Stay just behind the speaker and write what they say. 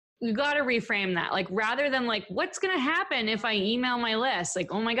you got to reframe that. Like, rather than like, what's going to happen if I email my list?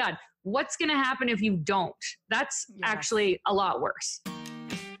 Like, oh my God, what's going to happen if you don't? That's actually a lot worse.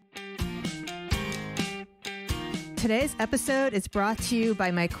 Today's episode is brought to you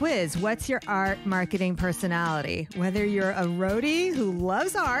by my quiz, What's Your Art Marketing Personality? Whether you're a roadie who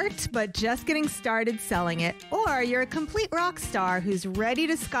loves art, but just getting started selling it, or you're a complete rock star who's ready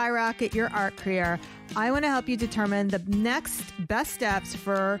to skyrocket your art career, I want to help you determine the next best steps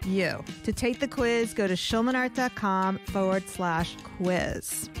for you. To take the quiz, go to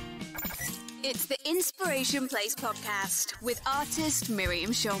schulmanart.com/quiz. It's the Inspiration Place podcast with artist Miriam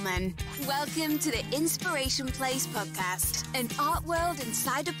Schulman. Welcome to the Inspiration Place podcast, an art world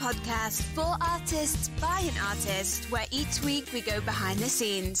insider podcast for artists by an artist, where each week we go behind the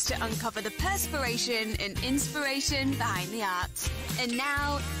scenes to uncover the perspiration and inspiration behind the art. And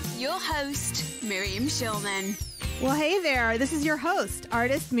now, your host, Miriam Schulman. Well, hey there. This is your host,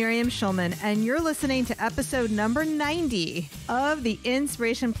 artist Miriam Schulman, and you're listening to episode number 90 of the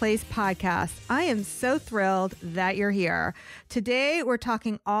Inspiration Place podcast. I am so thrilled that you're here. Today, we're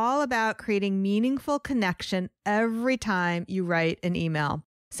talking all about creating meaningful connection every time you write an email.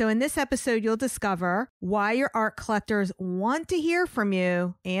 So in this episode, you'll discover why your art collectors want to hear from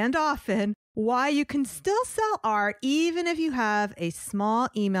you, and often, why you can still sell art even if you have a small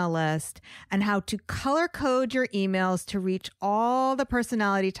email list, and how to color code your emails to reach all the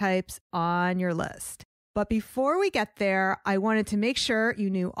personality types on your list. But before we get there, I wanted to make sure you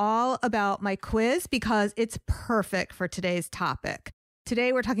knew all about my quiz because it's perfect for today's topic.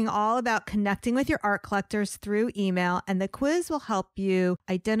 Today, we're talking all about connecting with your art collectors through email, and the quiz will help you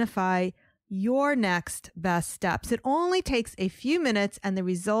identify your next best steps. It only takes a few minutes and the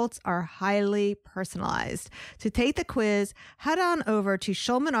results are highly personalized. To take the quiz, head on over to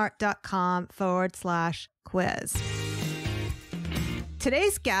schulmanart.com/quiz.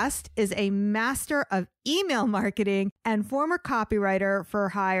 Today's guest is a master of email marketing and former copywriter for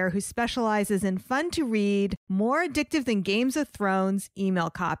hire who specializes in fun to read, more addictive than Games of Thrones email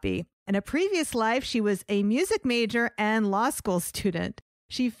copy. In a previous life, she was a music major and law school student.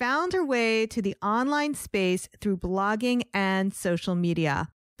 She found her way to the online space through blogging and social media.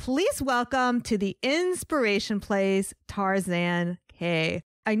 Please welcome to the Inspiration Place, Tarzan K.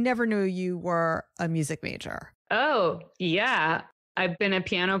 I never knew you were a music major. Oh, yeah. I've been a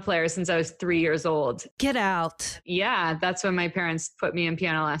piano player since I was 3 years old. Get out. Yeah, that's when my parents put me in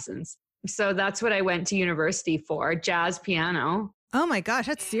piano lessons. So that's what I went to university for, jazz piano. Oh my gosh,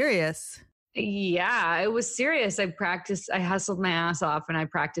 that's serious. Yeah, it was serious. I hustled my ass off and I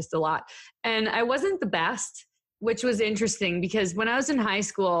practiced a lot. And I wasn't the best, which was interesting because when I was in high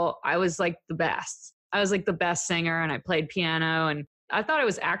school, I was like the best. I was like the best singer and I played piano and I thought I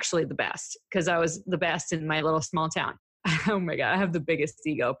was actually the best because I was the best in my little small town. Oh my God, I have the biggest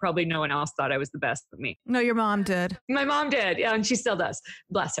ego. Probably no one else thought I was the best but me. No, your mom did. My mom did. Yeah, and she still does.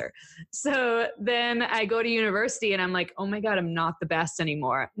 Bless her. So then I go to university and I'm like, oh my God, I'm not the best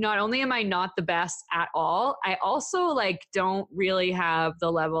anymore. Not only am I not the best at all, I also like don't really have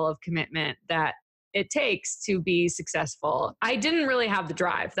the level of commitment that it takes to be successful. I didn't really have the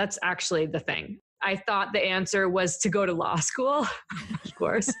drive. That's actually the thing. I thought the answer was to go to law school, of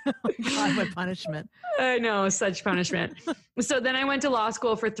course. God, what punishment. I know, such punishment. So then I went to law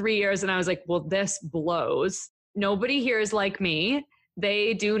school for 3 years and I was like, well, this blows. Nobody here is like me.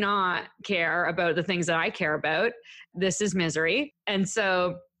 They do not care about the things that I care about. This is misery. And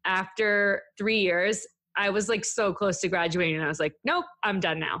so after 3 years, I was like so close to graduating and I was like, nope, I'm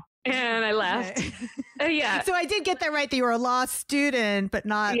done now. And I left. Okay. Yeah. So I did get that right that you were a law student, but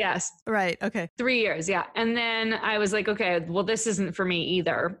not. Yes. Right. Okay. 3 years. Yeah. And then I was like, okay, well, this isn't for me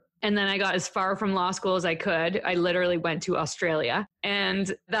either. And then I got as far from law school as I could. I literally went to Australia.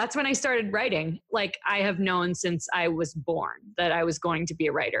 And that's when I started writing. Like I have known since I was born that I was going to be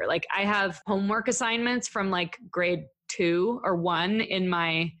a writer. Like I have homework assignments from like grade 2 or 1 in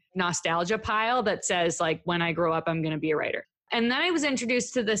my nostalgia pile that says like, when I grow up, I'm going to be a writer. And then I was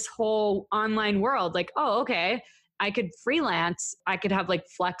introduced to this whole online world. Like, oh, okay, I could freelance. I could have like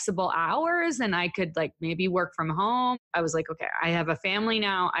flexible hours and I could like maybe work from home. I was like, okay, I have a family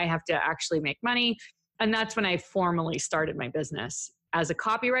now. I have to actually make money. And that's when I formally started my business as a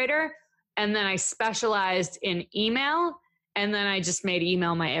copywriter. And then I specialized in email. And then I just made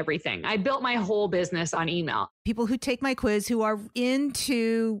email my everything. I built my whole business on email. People who take my quiz who are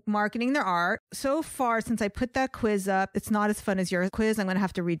into marketing their art. So far, since I put that quiz up, it's not as fun as your quiz. I'm going to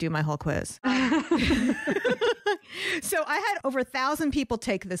have to redo my whole quiz. So I had over 1,000 people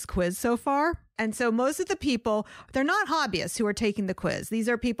take this quiz so far. And so most of the people, they're not hobbyists who are taking the quiz. These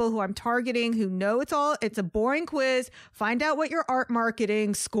are people who I'm targeting who know it's a boring quiz. Find out what your art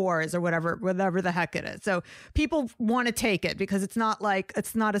marketing score is or whatever the heck it is. So people want to take it because it's not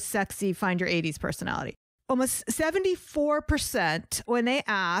a sexy find your 80s personality. Almost 74% when they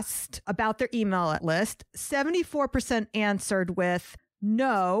asked about their email list, 74% answered with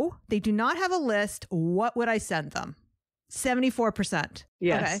no, they do not have a list. What would I send them? 74%.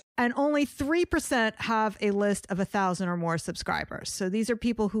 Yes. Okay. And only 3% have a list of 1,000 or more subscribers. So these are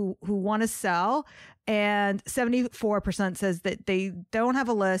people who want to sell. And 74% says that they don't have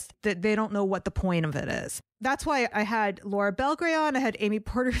a list, that they don't know what the point of it is. That's why I had Laura Belgray on, I had Amy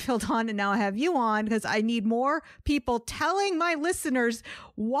Porterfield on, and now I have you on, because I need more people telling my listeners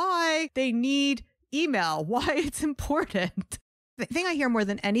why they need email, why it's important. The thing I hear more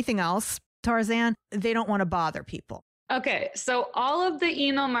than anything else, Tarzan, they don't want to bother people. Okay, so all of the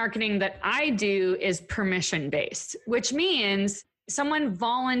email marketing that I do is permission-based, which means someone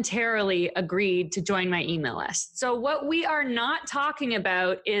voluntarily agreed to join my email list. So what we are not talking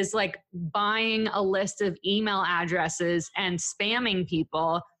about is like buying a list of email addresses and spamming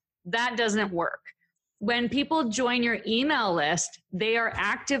people. That doesn't work. When people join your email list, they are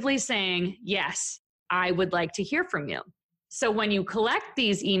actively saying, yes, I would like to hear from you. So when you collect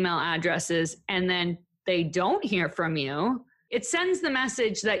these email addresses and then they don't hear from you, it sends the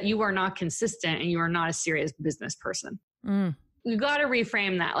message that you are not consistent and you are not a serious business person. You got to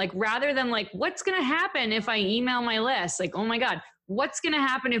reframe that. Like, rather than like, what's going to happen if I email my list? Like, oh my God, what's going to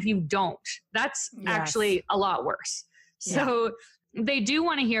happen if you don't? That's actually a lot worse. So they do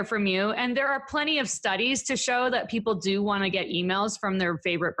want to hear from you. And there are plenty of studies to show that people do want to get emails from their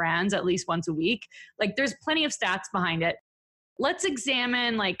favorite brands at least once a week. Like, there's plenty of stats behind it. Let's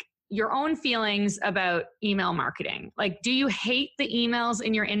examine like your own feelings about email marketing. Like, do you hate the emails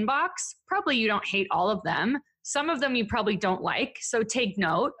in your inbox? Probably you don't hate all of them. Some of them you probably don't like. So take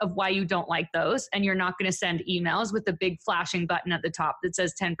note of why you don't like those. And you're not going to send emails with the big flashing button at the top that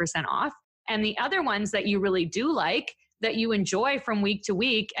says 10% off. And the other ones that you really do like, that you enjoy from week to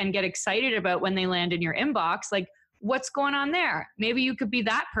week and get excited about when they land in your inbox, like, what's going on there? Maybe you could be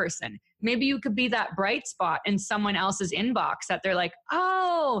that person. Maybe you could be that bright spot in someone else's inbox that they're like,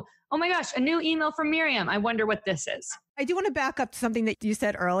 oh my gosh, a new email from Miriam. I wonder what this is. I do want to back up to something that you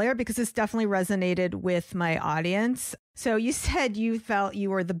said earlier, because this definitely resonated with my audience. So you said you felt you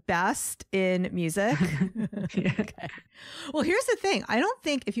were the best in music. Okay. Well, here's the thing. I don't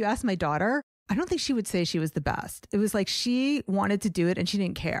think if you ask my daughter, I don't think she would say she was the best. It was like she wanted to do it and she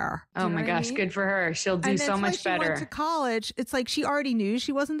didn't care. Oh my gosh, good for her. She'll do so much better. She went to college. It's like she already knew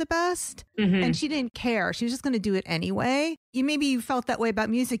she wasn't the best and she didn't care. She was just going to do it anyway. Maybe you felt that way about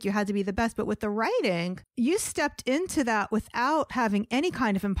music. You had to be the best. But with the writing, you stepped into that without having any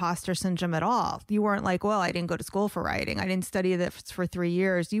kind of imposter syndrome at all. You weren't like, well, I didn't go to school for writing. I didn't study this for 3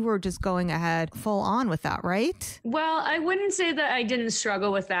 years. You were just going ahead full on with that, right? Well, I wouldn't say that I didn't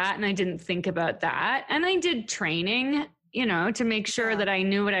struggle with that and I didn't think about that. And I did training, to make sure that I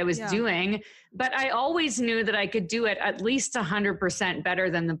knew what I was doing. But I always knew that I could do it at least 100% better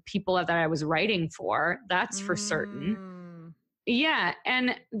than the people that I was writing for. That's for certain. Yeah.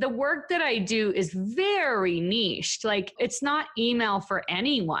 And the work that I do is very niched. Like, it's not email for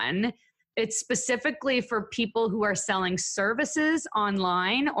anyone. It's specifically for people who are selling services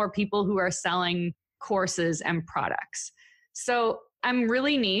online or people who are selling courses and products. So I'm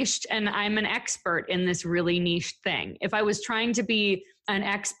really niched and I'm an expert in this really niche thing. If I was trying to be an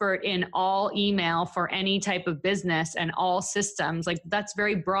expert in all email for any type of business and all systems, like, that's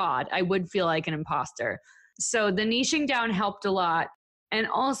very broad. I would feel like an imposter. So the niching down helped a lot. And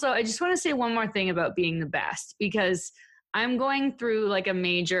also, I just want to say one more thing about being the best, because I'm going through like a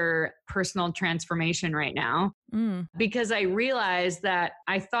major personal transformation right now because I realized that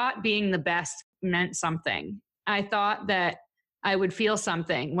I thought being the best meant something. I thought that I would feel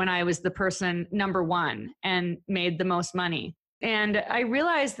something when I was the person number one and made the most money. And I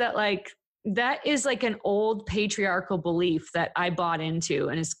realized that that is like an old patriarchal belief that I bought into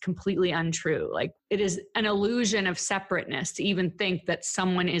and is completely untrue. Like, it is an illusion of separateness to even think that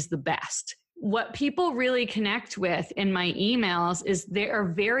someone is the best. What people really connect with in my emails is they are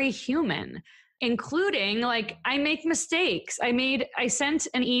very human, including like, I make mistakes. I sent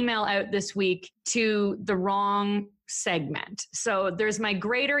an email out this week to the wrong segment. So there's my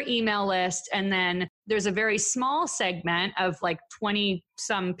greater email list. And then there's a very small segment of like 20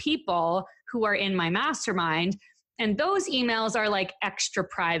 some people who are in my mastermind. And those emails are like extra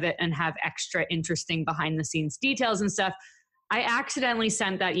private and have extra interesting behind the scenes details and stuff. I accidentally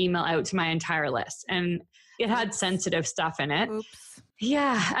sent that email out to my entire list and it had sensitive stuff in it. Oops.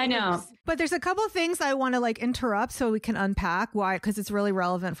 Yeah, I know. Oops. But there's a couple of things I want to like interrupt so we can unpack why, because it's really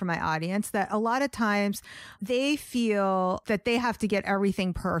relevant for my audience, that a lot of times they feel that they have to get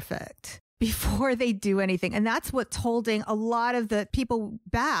everything perfect before they do anything. And that's what's holding a lot of the people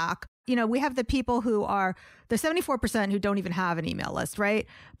back. You know, we have the people who are the 74% who don't even have an email list, right?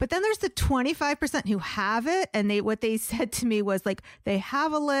 But then there's the 25% who have it. And what they said to me was like, they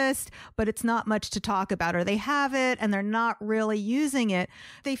have a list, but it's not much to talk about, or they have it and they're not really using it.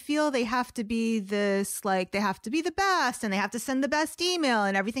 They feel they have to be this, like they have to be the best and they have to send the best email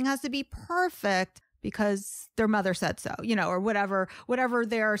and everything has to be perfect because their mother said so, you know, or whatever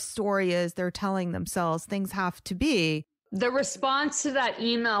their story is, they're telling themselves things have to be. The response to that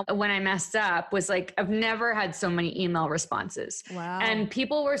email when I messed up was like, I've never had so many email responses. Wow. And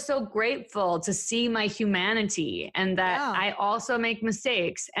people were so grateful to see my humanity and that I also make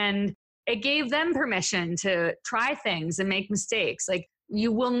mistakes. And it gave them permission to try things and make mistakes. Like,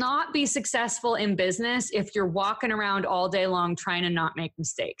 you will not be successful in business if you're walking around all day long trying to not make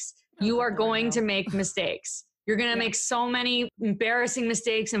mistakes. You are going to make mistakes. You're going to make so many embarrassing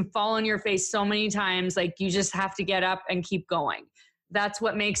mistakes and fall on your face so many times. Like, you just have to get up and keep going. That's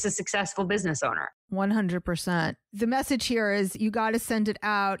what makes a successful business owner. 100%. The message here is you got to send it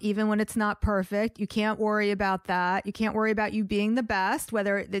out even when it's not perfect. You can't worry about that. You can't worry about you being the best,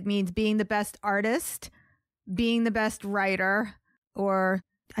 whether it means being the best artist, being the best writer, or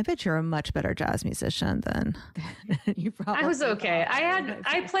I bet you're a much better jazz musician than you probably. I was okay.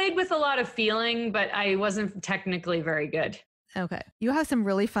 I played with a lot of feeling, but I wasn't technically very good. Okay. You have some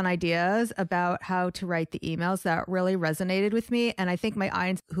really fun ideas about how to write the emails that really resonated with me. And I think my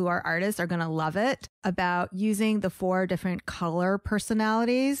audience who are artists are going to love it, about using the 4 different color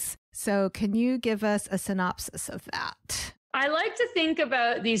personalities. So can you give us a synopsis of that? I like to think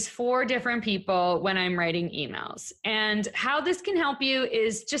about these 4 different people when I'm writing emails, and how this can help you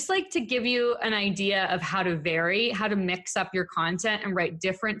is just like to give you an idea of how to vary, how to mix up your content and write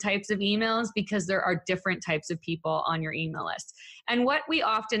different types of emails, because there are different types of people on your email list. And what we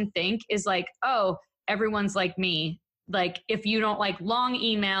often think is like, oh, everyone's like me. Like, if you don't like long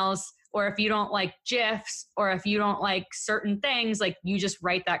emails, or if you don't like GIFs, or if you don't like certain things, like you just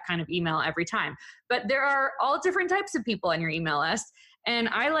write that kind of email every time. But there are all different types of people on your email list. And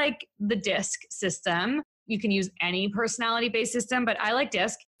I like the DISC system. You can use any personality-based system, but I like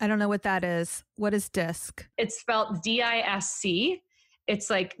DISC. I don't know what that is. What is DISC? It's spelled DISC. It's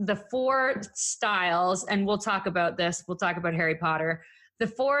like the 4 styles, and we'll talk about this. We'll talk about Harry Potter. The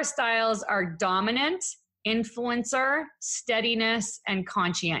 4 styles are dominant, influencer, steadiness, and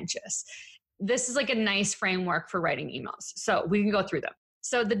conscientious. This is like a nice framework for writing emails. So we can go through them.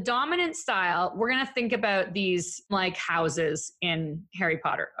 So the dominant style, we're going to think about these like houses in Harry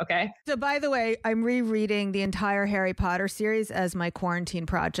Potter. Okay. So by the way, I'm rereading the entire Harry Potter series as my quarantine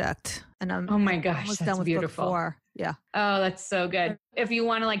project. And I'm oh my gosh, almost that's done with beautiful. book 4. Yeah. Oh, that's so good. If you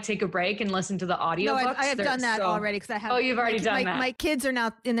want to like take a break and listen to the audiobooks. No, I have done that already because I have. Oh, you've already done that. My kids are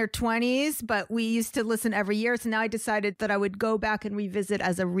now in their 20s, but we used to listen every year. So now I decided that I would go back and revisit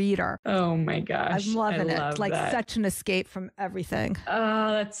as a reader. Oh my gosh. I'm loving it. Love like that. such an escape from everything.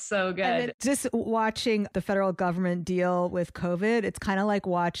 Oh, that's so good. And then just watching the federal government deal with COVID, it's kind of like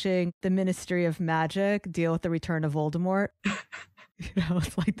watching the Ministry of Magic deal with the return of Voldemort. You know,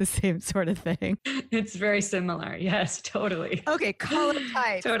 it's like the same sort of thing. It's very similar. Yes, totally. Okay, color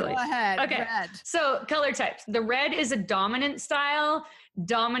types. Totally. Go ahead. Okay. Red. So color types. The red is a dominant style.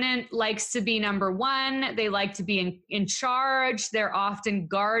 Dominant likes to be number 1. They like to be in charge. They're often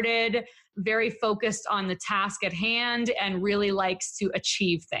guarded, very focused on the task at hand, and really likes to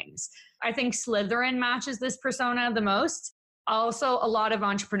achieve things. I think Slytherin matches this persona the most. Also, a lot of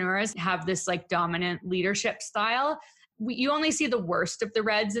entrepreneurs have this like dominant leadership style. You only see the worst of the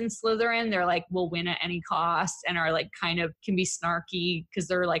reds in Slytherin. They're like, will win at any cost, and are like kind of can be snarky because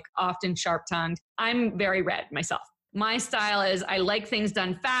they're like often sharp tongued. I'm very red myself. My style is I like things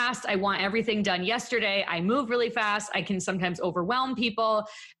done fast. I want everything done yesterday. I move really fast. I can sometimes overwhelm people.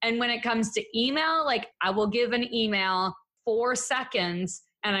 And when it comes to email, like I will give an email 4 seconds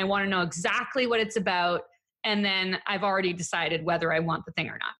and I want to know exactly what it's about. And then I've already decided whether I want the thing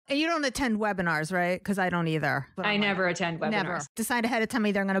or not. And you don't attend webinars, right? Because I don't either. I never attend webinars. Never. Decide ahead of time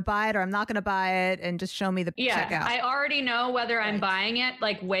either I'm going to buy it or I'm not going to buy it, and just show me the checkout. I already know whether I'm buying it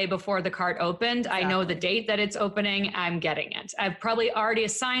like way before the cart opened. Exactly. I know the date that it's opening. I'm getting it. I've probably already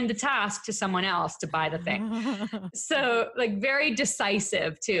assigned the task to someone else to buy the thing. So like very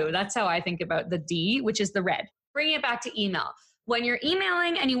decisive too. That's how I think about the D, which is the red. Bringing it back to email. When you're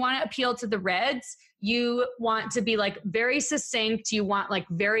emailing and you want to appeal to the reds, You want to be like very succinct. You want like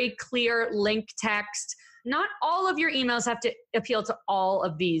very clear link text. Not all of your emails have to appeal to all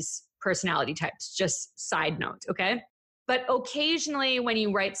of these personality types, just side note, okay? But occasionally when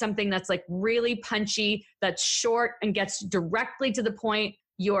you write something that's like really punchy, that's short and gets directly to the point,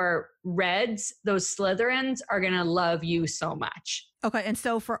 your reds, those Slytherins, are going to love you so much. Okay. And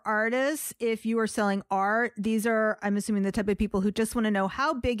so for artists, if you are selling art, these are, I'm assuming, the type of people who just want to know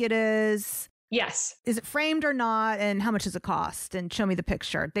how big it is. Yes. Is it framed or not? And how much does it cost? And show me the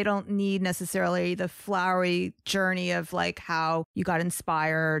picture. They don't need necessarily the flowery journey of like how you got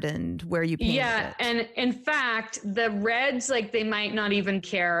inspired and where you painted it. And in fact, the reds, like they might not even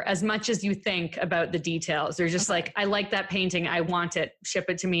care as much as you think about the details. They're just like, I like that painting. I want it. Ship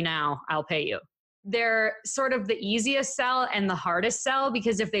it to me now. I'll pay you. They're sort of the easiest sell and the hardest sell,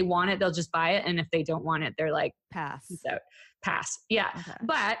 because if they want it, they'll just buy it. And if they don't want it, they're like, pass. Pass. Yeah. Okay.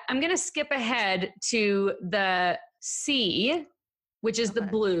 But I'm going to skip ahead to the C, which is the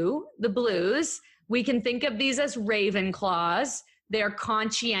blues. We can think of these as Ravenclaws. They're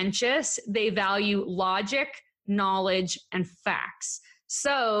conscientious. They value logic, knowledge, and facts.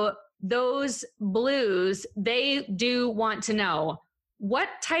 So those blues, they do want to know, what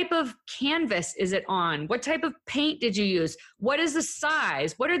type of canvas is it on? What type of paint did you use? What is the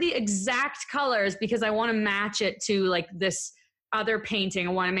size? What are the exact colors? Because I want to match it to like this other painting.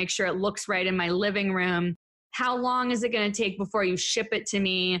 I want to make sure it looks right in my living room. How long is it going to take before you ship it to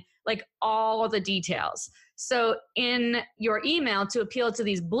me? Like all the details. So in your email, to appeal to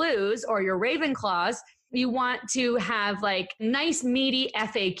these blues or your Ravenclaws, you want to have like nice meaty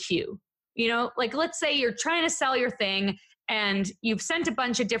FAQ. You know, like let's say you're trying to sell your thing and you've sent a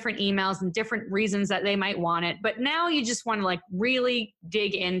bunch of different emails and different reasons that they might want it. But now you just want to like really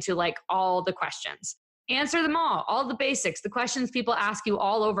dig into like all the questions. Answer them all the basics, the questions people ask you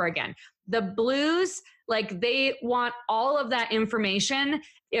all over again. The blues, like they want all of that information.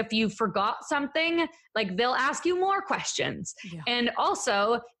 If you forgot something, like they'll ask you more questions. Yeah. And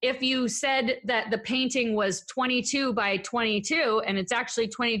also, if you said that the painting was 22 by 22 and it's actually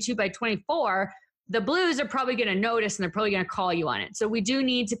 22 by 24, the blues are probably going to notice and they're probably going to call you on it. So we do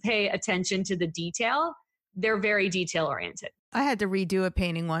need to pay attention to the detail. They're very detail oriented. I had to redo a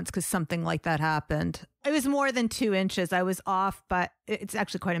painting once because something like that happened. It was more than 2 inches. I was off, but it's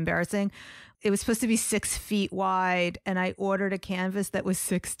actually quite embarrassing. It was supposed to be 6 feet wide, and I ordered a canvas that was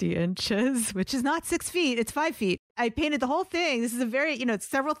 60 inches, which is not 6 feet. It's 5 feet. I painted the whole thing. This is a very, it's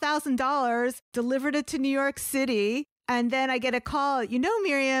several $1,000s, delivered it to New York City. And then I get a call,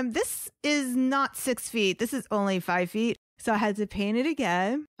 Miriam, this is not 6 feet. This is only 5 feet. So I had to paint it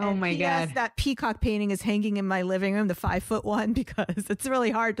again. Oh my God. That peacock painting is hanging in my living room, the 5-foot one, because it's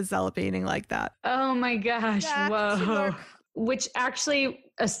really hard to sell a painting like that. Oh my gosh. Yeah, whoa. Which actually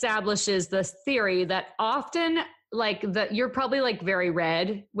establishes this theory that often you're probably like very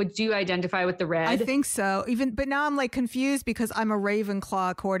red. Would you identify with the red? I think so. But now I'm like confused because I'm a Ravenclaw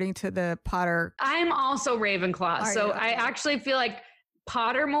according to the Potter. I'm also Ravenclaw. So I actually feel like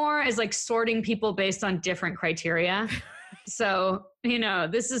Pottermore is like sorting people based on different criteria. So,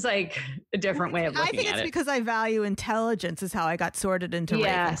 this is like a different way of looking at it. I think it's because I value intelligence is how I got sorted into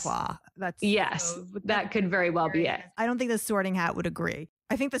Ravenclaw. That could very well be it. I don't think the sorting hat would agree.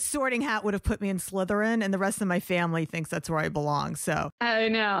 I think the sorting hat would have put me in Slytherin, and the rest of my family thinks that's where I belong. So I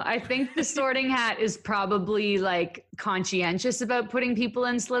know. I think the sorting hat is probably like conscientious about putting people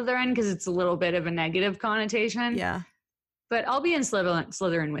in Slytherin because it's a little bit of a negative connitation. Yeah. But I'll be in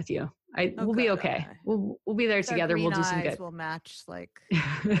Slytherin with you. We'll be okay. We'll be there together. We'll do some good. We'll match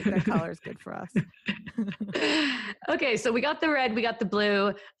that color is good for us. Okay, so we got the red, we got the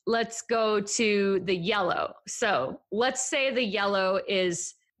blue. Let's go to the yellow. So let's say the yellow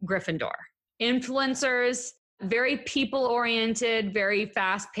is Gryffindor. Influencers, very people-oriented, very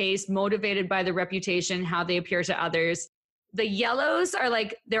fast-paced, motivated by the reputation, how they appear to others. The yellows are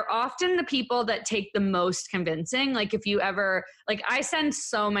they're often the people that take the most convincing. Like if you ever, I send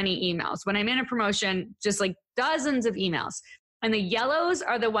so many emails when I'm in a promotion, just dozens of emails. And the yellows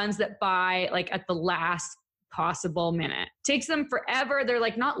are the ones that buy at the last possible minute. Takes them forever. They're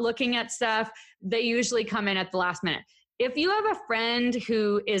not looking at stuff. They usually come in at the last minute. If you have a friend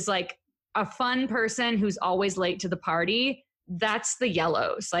who is a fun person who's always late to the party, that's the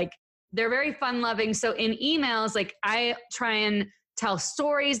yellows. They're very fun loving. So in emails, I try and tell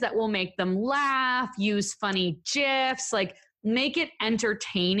stories that will make them laugh, use funny GIFs, make it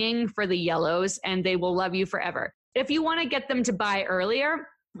entertaining for the yellows, and they will love you forever. If you want to get them to buy earlier,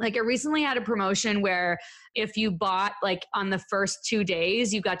 I recently had a promotion where if you bought on the first 2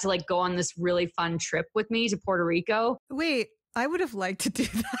 days, you got to go on this really fun trip with me to Puerto Rico. Wait, I would have liked to do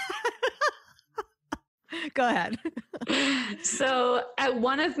that. Go ahead. So at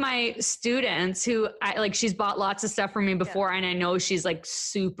one of my students who she's bought lots of stuff from me before, and I know she's like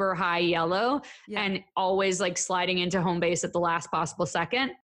super high yellow and always like sliding into home base at the last possible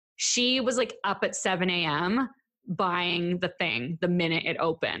second. She was like up at 7 a.m. buying the thing the minute it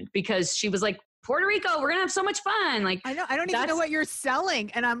opened because she was like, Puerto Rico, we're going to have so much fun. Like, I don't even know what you're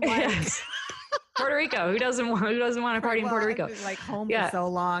selling. And I'm like, Puerto Rico. Who doesn't want to party in Puerto Rico? I've been like home for so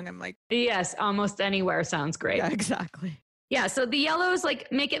long. I'm like, yes, almost anywhere sounds great. Yeah, exactly. Yeah. So the yellows,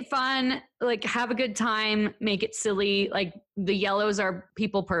 like, make it fun, like have a good time, make it silly. Like the yellows are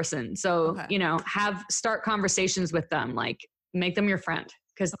people person. So, start conversations with them, like make them your friend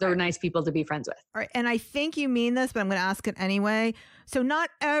because they're nice people to be friends with. All right. And I think you mean this, but I'm going to ask it anyway. So not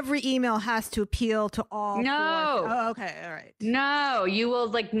every email has to appeal to all. No. Oh, okay. All right. No, you will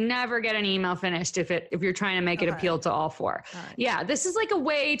like never get an email finished if you're trying to make it appeal to all four. All right. Yeah. This is like a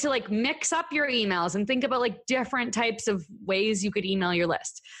way to like mix up your emails and think about like different types of ways you could email your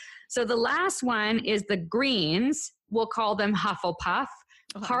list. So the last one is the greens. We'll call them Hufflepuff.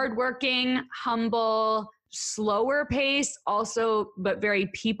 Okay. Hardworking, humble, slower pace, also, but very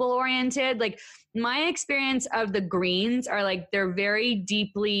people oriented. Like my experience of the greens are like, they're very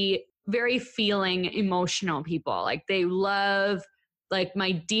deeply, very feeling, emotional people. Like they love like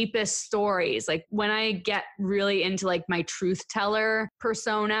my deepest stories. Like when I get really into like my truth teller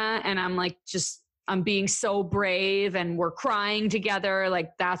persona and I'm like, I'm being so brave and we're crying together. Like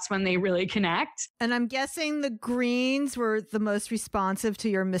that's when they really connect. And I'm guessing the greens were the most responsive to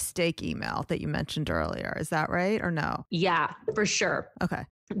your mistake email that you mentioned earlier. Is that right or no? Yeah, for sure. Okay.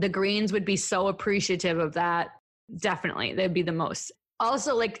 The greens would be so appreciative of that. Definitely. They'd be the most.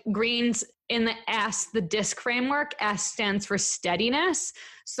 Also, like greens in the DISC framework, S stands for steadiness.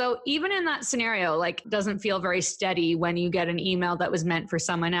 So even in that scenario, like doesn't feel very steady when you get an email that was meant for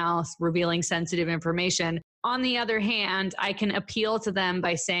someone else revealing sensitive information. On the other hand, I can appeal to them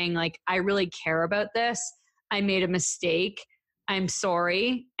by saying like, I really care about this. I made a mistake. I'm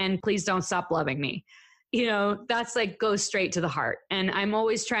sorry. And please don't stop loving me. That's like goes straight to the heart. And I'm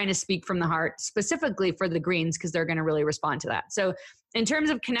always trying to speak from the heart, specifically for the greens, because they're going to really respond to that. So in terms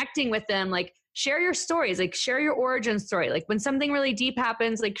of connecting with them, like share your stories, like share your origin story. Like when something really deep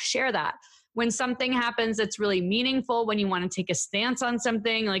happens, like share that. When something happens that's really meaningful, when you want to take a stance on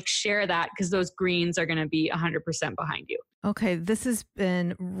something, like share that because those greens are going to be 100% behind you. Okay. This has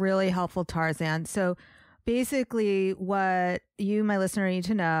been really helpful, Tarzan. So basically, what you, my listener, need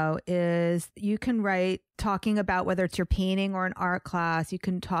to know is you can write talking about whether it's your painting or an art class. You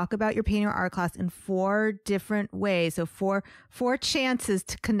can talk about your painting or art class in 4 different ways. So four chances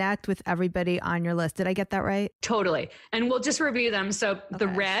to connect with everybody on your list. Did I get that right? Totally. And we'll just review them. So the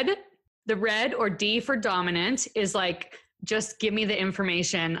red or D for dominant is like, just give me the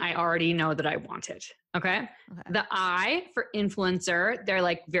information I already know that I wanted. Okay. The I for influencer, they're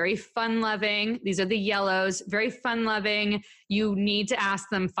like very fun loving. These are the yellows, very fun loving. You need to ask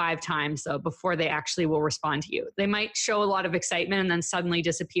them 5 times though before they actually will respond to you. They might show a lot of excitement and then suddenly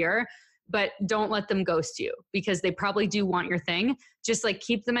disappear, but don't let them ghost you because they probably do want your thing. Just like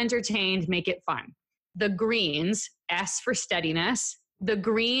keep them entertained, make it fun. The greens, S for steadiness. The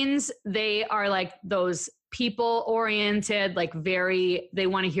greens, they are like those people oriented, like they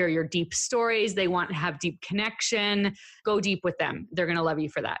want to hear your deep stories. They want to have deep connection. Go deep with them. They're going to love you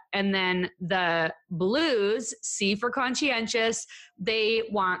for that. And then the blues, C for conscientious. They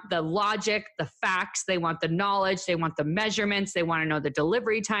want the logic, the facts. They want the knowledge. They want the measurements. They want to know the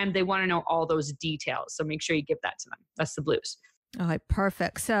delivery time. They want to know all those details. So make sure you give that to them. That's the blues. Okay,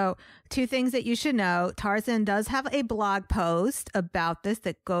 perfect. So 2 things that you should know. Tarzan does have a blog post about this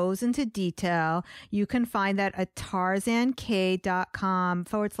that goes into detail. You can find that at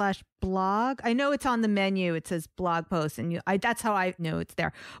tarzank.com/blog. I know it's on the menu. It says blog post and that's how I know it's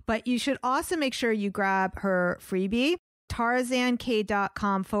there. But you should also make sure you grab her freebie,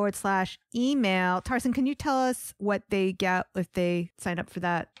 tarzank.com/email. Tarzan, can you tell us what they get if they sign up for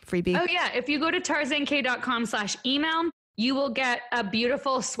that freebie? Oh yeah. If you go to tarzank.com/email, you will get a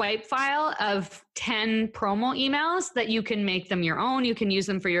beautiful swipe file of 10 promo emails that you can make them your own. You can use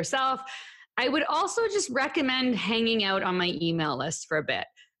them for yourself. I would also just recommend hanging out on my email list for a bit.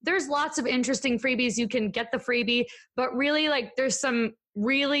 There's lots of interesting freebies. You can get the freebie, but really like there's some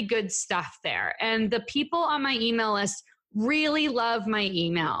really good stuff there. And the people on my email list really love my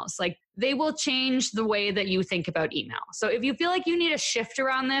emails. Like they will change the way that you think about email. So if you feel like you need a shift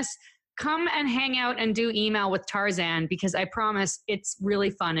around this, come and hang out and do email with Tarzan because I promise it's really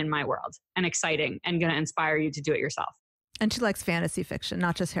fun in my world and exciting and going to inspire you to do it yourself. And she likes fantasy fiction,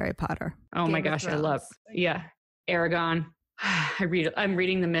 not just Harry Potter. Oh my gosh, I love, Aragon. I'm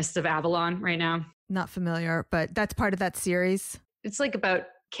reading The Mists of Avalon right now. Not familiar, but that's part of that series. It's like about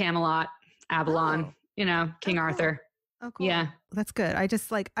Camelot, Avalon, King Arthur. Oh, cool. Yeah. That's good.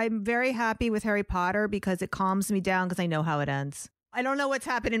 I'm very happy with Harry Potter because it calms me down because I know how it ends. I don't know what's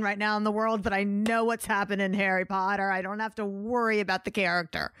happening right now in the world, but I know what's happening in Harry Potter. I don't have to worry about the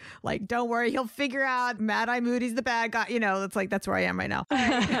character. Like, don't worry. He'll figure out Mad Eye Moody's the bad guy. That's where I am right now.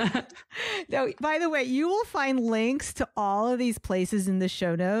 Now, by the way, you will find links to all of these places in the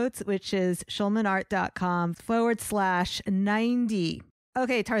show notes, which is schulmanart.com/90.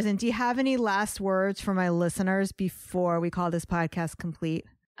 Okay, Tarzan, do you have any last words for my listeners before we call this podcast complete?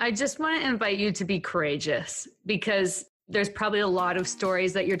 I just want to invite you to be courageous because there's probably a lot of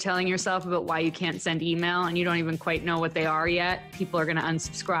stories that you're telling yourself about why you can't send email and you don't even quite know what they are yet. People are going to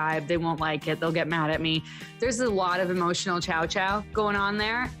unsubscribe. They won't like it. They'll get mad at me. There's a lot of emotional chow going on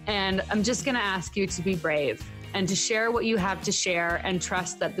there. And I'm just going to ask you to be brave and to share what you have to share and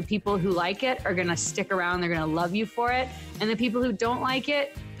trust that the people who like it are going to stick around. They're going to love you for it. And the people who don't like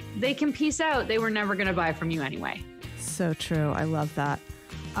it, they can peace out. They were never going to buy from you anyway. So true. I love that.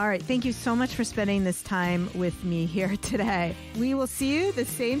 All right. Thank you so much for spending this time with me here today. We will see you the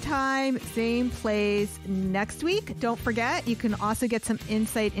same time, same place next week. Don't forget, you can also get some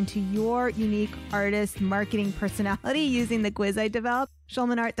insight into your unique artist marketing personality using the quiz I developed,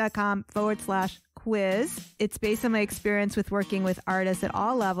 schulmanart.com/quiz. It's based on my experience with working with artists at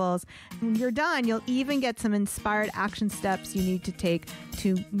all levels. When you're done, you'll even get some inspired action steps you need to take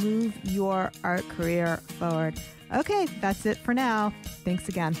to move your art career forward. Okay, that's it for now. Thanks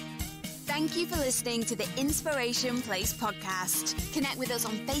again. Thank you for listening to the Inspiration Place podcast. Connect with us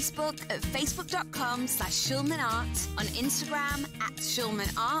on Facebook at facebook.com/schulmanart, on Instagram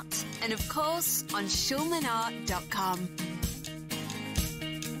 @schulmanart, and of course on schulmanart.com.